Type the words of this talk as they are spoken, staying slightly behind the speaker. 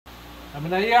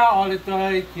Amenaya all it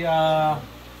kia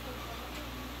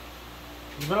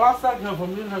Velasa ka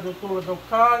family na to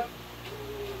card.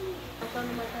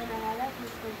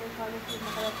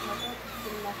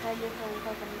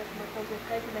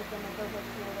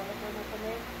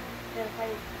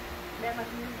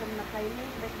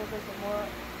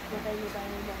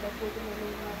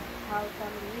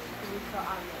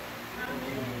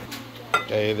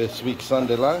 Okay, this week's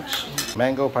Sunday lunch: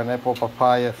 mango, pineapple,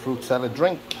 papaya, fruit salad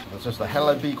drink. This is the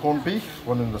halibut corned beef,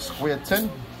 one in the square tin.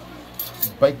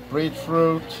 Baked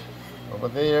breadfruit over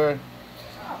there.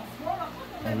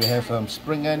 And we have some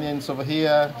spring onions over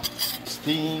here,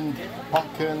 steamed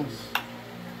pumpkins.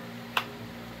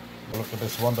 Look at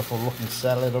this wonderful looking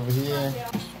salad over here.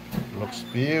 Looks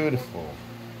beautiful.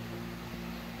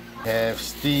 Have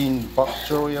steamed bok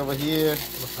choy over here.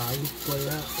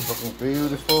 Looking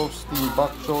beautiful. Steamed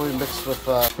bok choy mixed with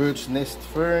bird's nest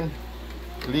fern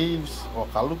leaves or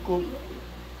kaluku.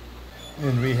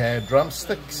 And we have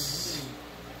drumsticks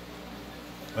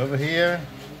over here.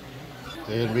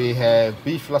 Then we have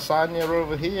beef lasagna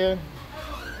over here.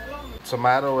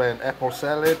 Tomato and apple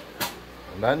salad.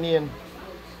 An onion.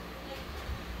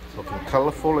 It's looking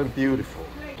colorful and beautiful.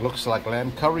 Looks like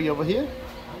lamb curry over here.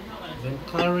 Lamb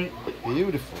curry.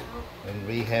 Beautiful. And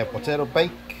we have potato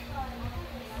bake.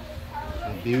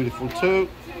 And beautiful too.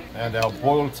 And our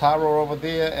boiled taro over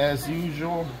there as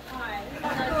usual.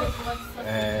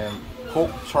 And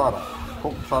pork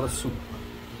trotter soup.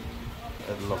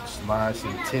 It looks nice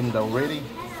and tender already,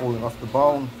 falling off the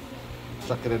bone.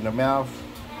 Chuck it in the mouth,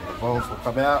 the bones will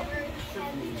come out.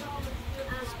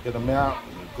 Spit them out,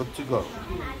 and you're good to go.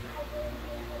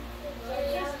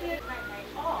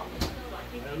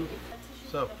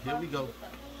 So here we go,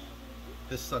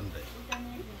 this Sunday.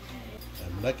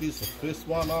 And Lucky's the first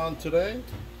one on today.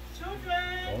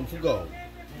 On to go.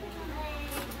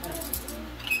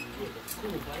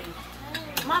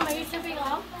 Mom, are you shipping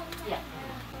off? Yeah.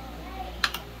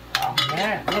 Oh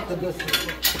man, look at this.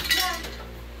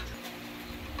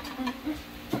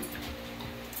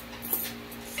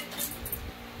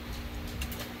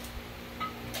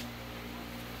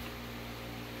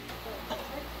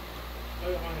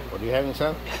 What are you having,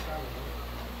 son?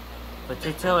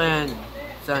 Potato and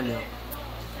lasagna.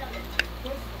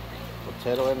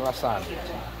 Potato and lasagna.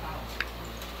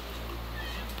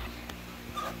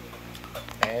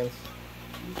 And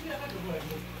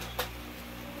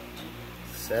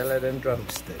salad and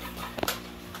drumstick.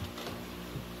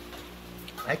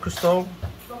 Hey, Crystal.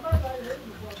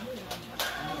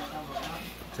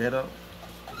 Potato,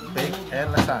 bake,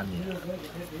 and lasagna.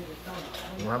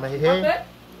 You want me here?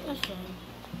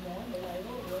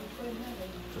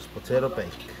 Just potato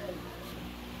bake.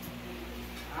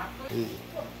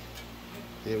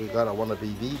 Here we got. I want to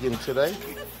be vegan today.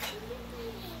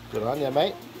 Good on you,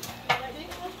 mate.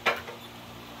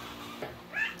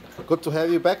 Good to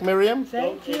have you back, Miriam.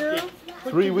 Thank you.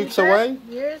 3 weeks away.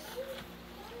 Yes.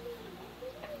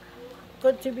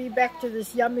 Good to be back to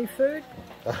this yummy food.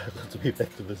 Good to be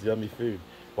back to this yummy food.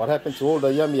 What happened to all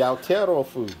the yummy Aotearoa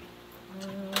food?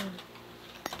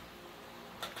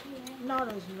 Not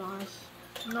as nice.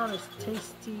 Not as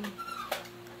tasty.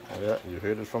 Yeah, you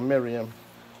heard it from Miriam.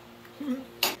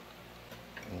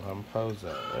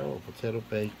 Ramposa. Oh, potato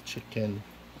baked chicken,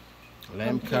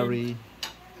 lamb curry,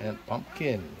 and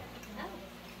pumpkin.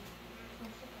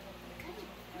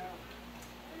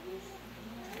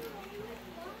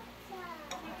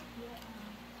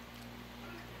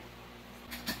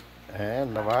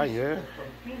 And lahi,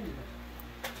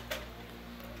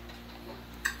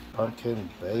 pumpkin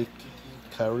baked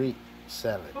curry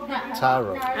salad.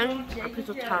 Taro. And a piece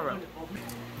of taro.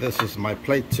 This is my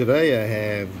plate today. I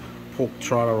have pork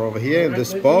trotter over here in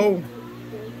this bowl.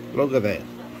 Look at that.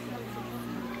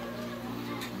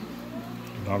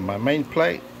 And on my main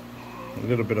plate, a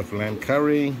little bit of lamb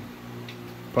curry,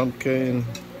 pumpkin,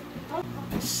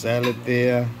 salad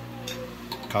there,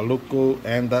 kaluku,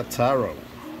 and that taro.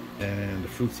 And the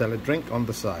fruit salad drink on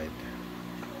the side.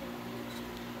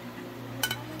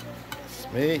 That's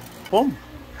me. Boom.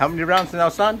 How many rounds now,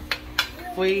 son?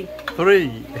 3.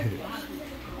 3.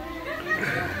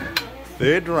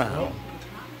 Third round.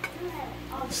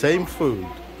 Same food.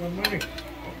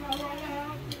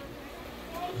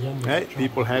 Okay,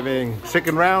 people having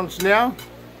second rounds now.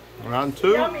 Round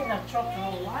 2.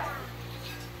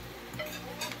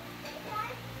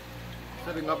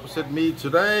 Sitting opposite me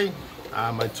today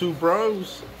are my 2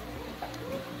 bros.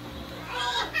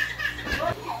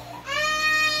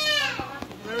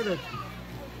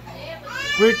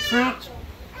 Grapefruit,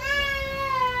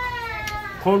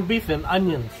 corned beef and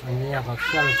onions, and we have a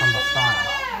salad on the side.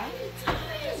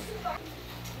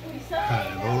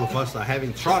 And all of us are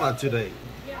having trotter today.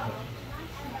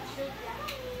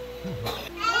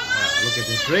 Look at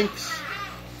the drinks.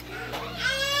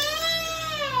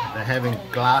 They're having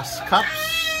glass cups.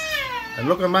 And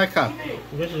look at my cup.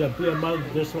 This is a beer mug,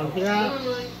 this one here.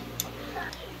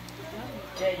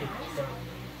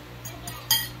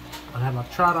 I have a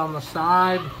trotter on the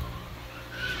side.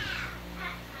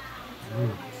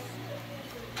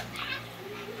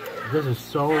 This is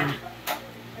so...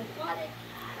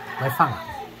 来放。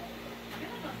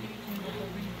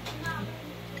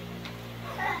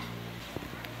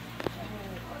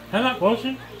看了，过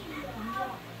去。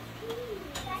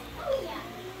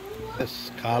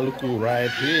 This kaluku right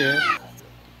here.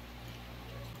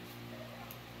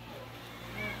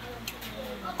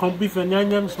 Corned beef and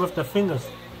onions with the fingers.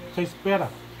 Tastes better.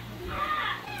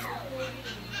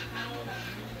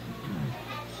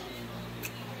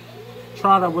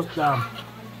 Trotter with the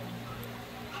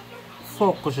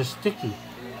fork because it's sticky.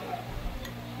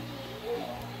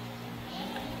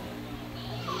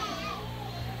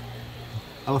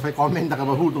 Kalau saya komen tak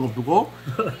apa hutong tu ko.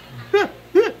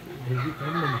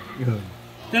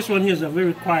 This one here is a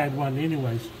very quiet one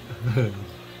anyways.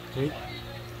 See?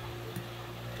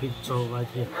 Pizza right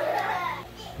here.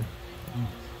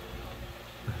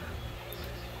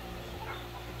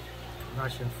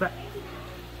 Nice and fat.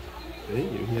 See,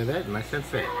 you hear that? Nice and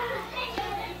fat.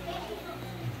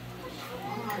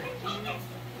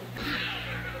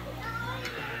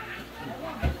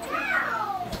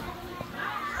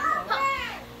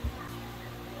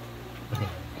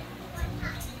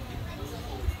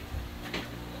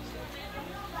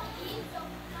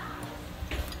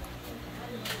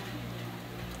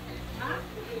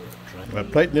 My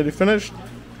plate nearly finished.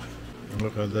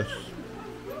 Look at this.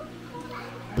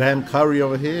 Lamb curry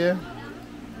over here.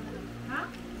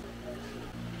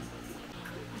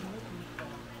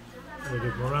 We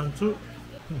can go around too.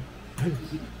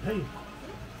 Hey.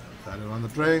 Started on the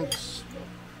drinks.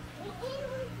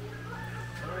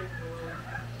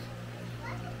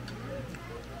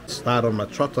 Start on my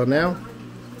trotter now.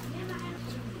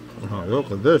 Oh,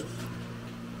 look at this.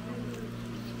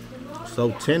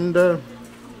 So tender.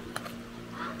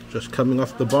 Just coming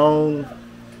off the bone.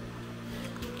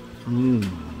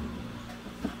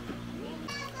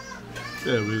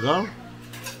 There we go.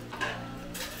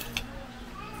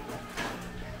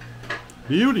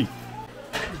 Beauty.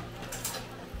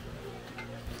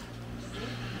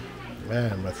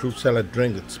 Man, my fruit salad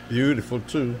drink, it's beautiful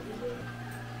too.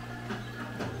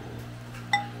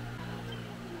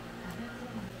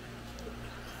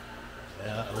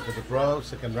 Yeah, look at the bro,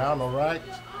 second round, all right.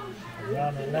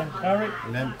 Round of lamb curry.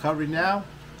 Lamb curry now,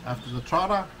 after the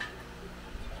trotter.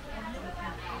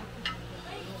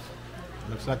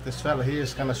 Looks like this fella here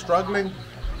is kind of struggling.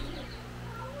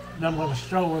 Then I'm going to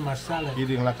struggle with my salad.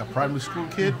 Eating like a primary school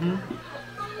kid.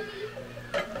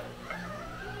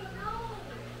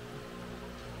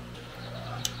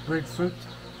 Grapefruit.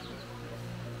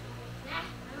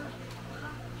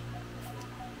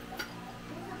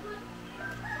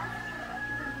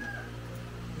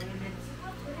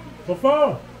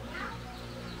 Before.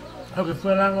 Okay,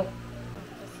 fue largo.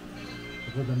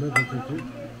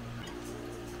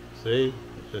 See,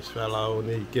 this fella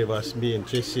only gave us, me and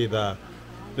Jesse, the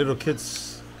little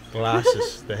kids'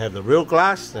 glasses. They have the real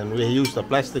glass, and we use the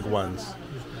plastic ones.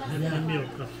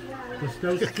 Because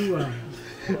those two are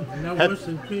now worse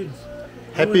than kids.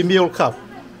 Happy Meal cup.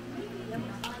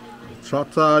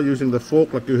 Trotter using the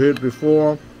fork like you heard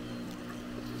before.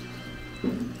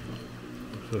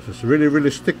 So this is really,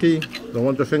 really sticky. Don't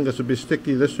want the fingers to be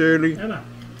sticky this early. Anna.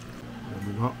 There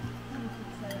we go.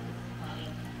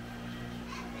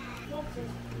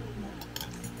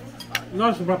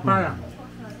 Nice papaya.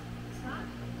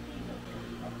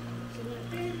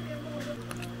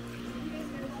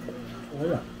 Oh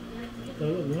yeah. A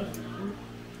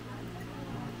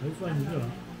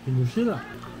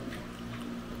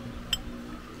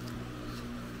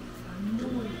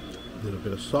little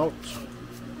bit of salt.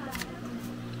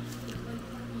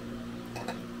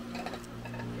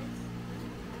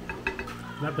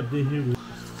 Not the big here.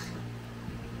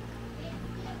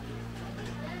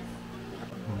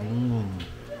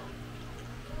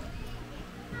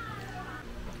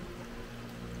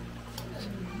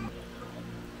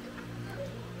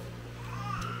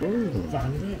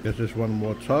 Guess just one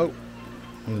more toe,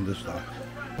 and this the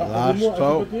last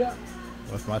toe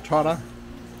with my trotter.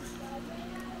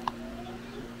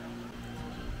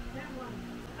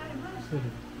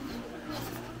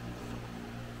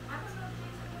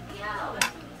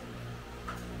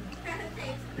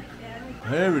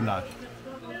 Very nice.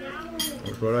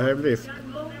 That's what I have left.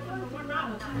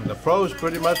 And the pro's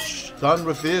pretty much done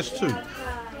with theirs too.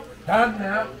 Done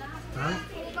now.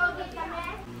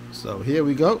 So here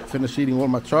we go. Finished eating all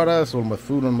my trotters, all my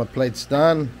food on my plate's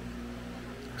done.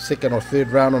 Second or third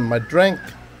round on my drink.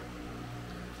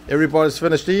 Everybody's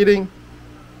finished eating.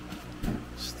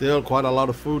 Still quite a lot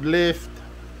of food left.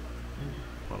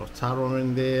 A lot of taro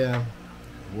in there.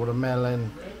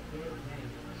 Watermelon.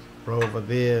 Bro over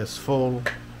there is full.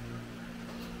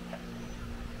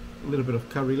 A little bit of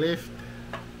curry left.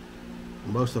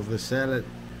 Most of the salad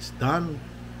is done.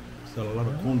 Still a lot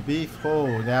of corned beef. Oh,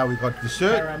 now we got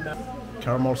dessert.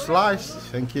 Caramel slice.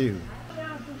 Thank you.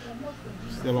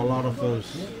 Still a lot of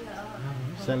those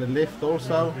salad left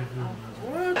also.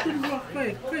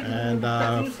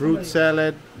 And fruit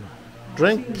salad.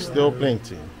 Drink, still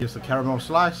plenty. Here's the caramel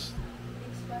slice.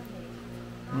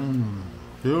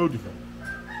 Beautiful.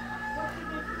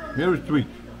 Very sweet.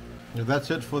 And that's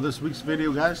it for this week's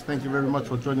video, guys. Thank you very much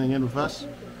for joining in with us.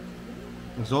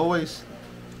 As always,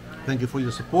 thank you for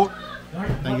your support.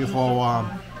 Thank you for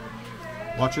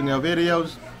watching our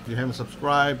videos. If you haven't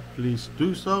subscribed, please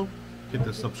do so. Hit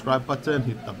the subscribe button,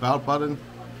 hit the bell button,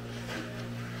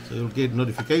 so you'll get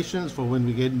notifications for when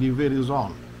we get new videos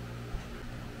on.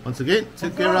 Once again,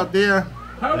 take care out there,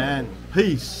 and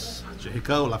peace.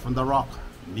 Fakaue, live on the rock,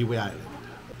 Niue Island.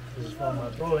 This is for my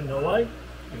bro in Hawaii.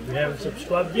 If you haven't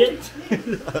subscribed yet,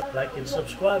 like and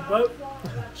subscribe, bro.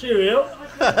 Cheerio.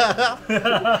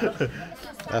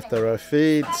 After our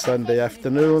feed, Sunday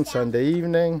afternoon, Sunday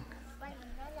evening,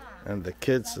 and the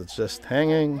kids are just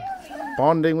hanging,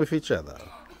 bonding with each other.